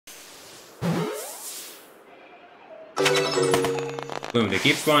Boom, they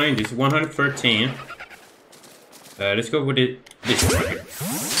keep spawning. This is 113. Let's go with this one right here.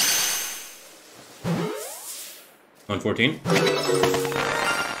 114.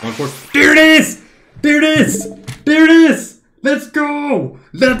 114. There it is! There it is! There it is! Let's go!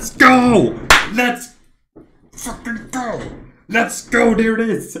 Let's go! Let's fucking go! Let's go! There it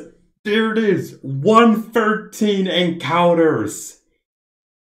is! There it is! 113 encounters!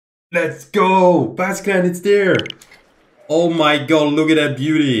 Let's go! Bascan, it's there! Oh my god, look at that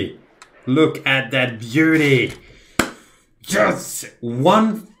beauty! Look at that beauty! Yes!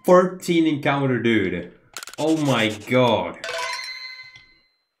 113 encounter, dude! Oh my god.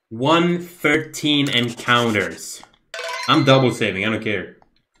 113 encounters. I'm double saving, I don't care.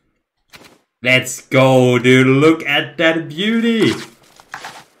 Let's go, dude. Look at that beauty.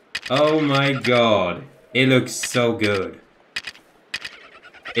 Oh my god. It looks so good.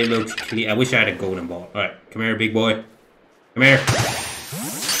 It looks clean. I wish I had a golden ball. Alright, come here, big boy. Come here.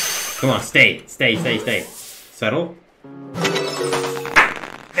 Come on, stay. Stay. Settle.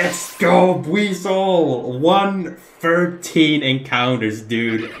 Let's go, Weasel! 113 encounters,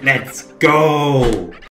 dude. Let's go!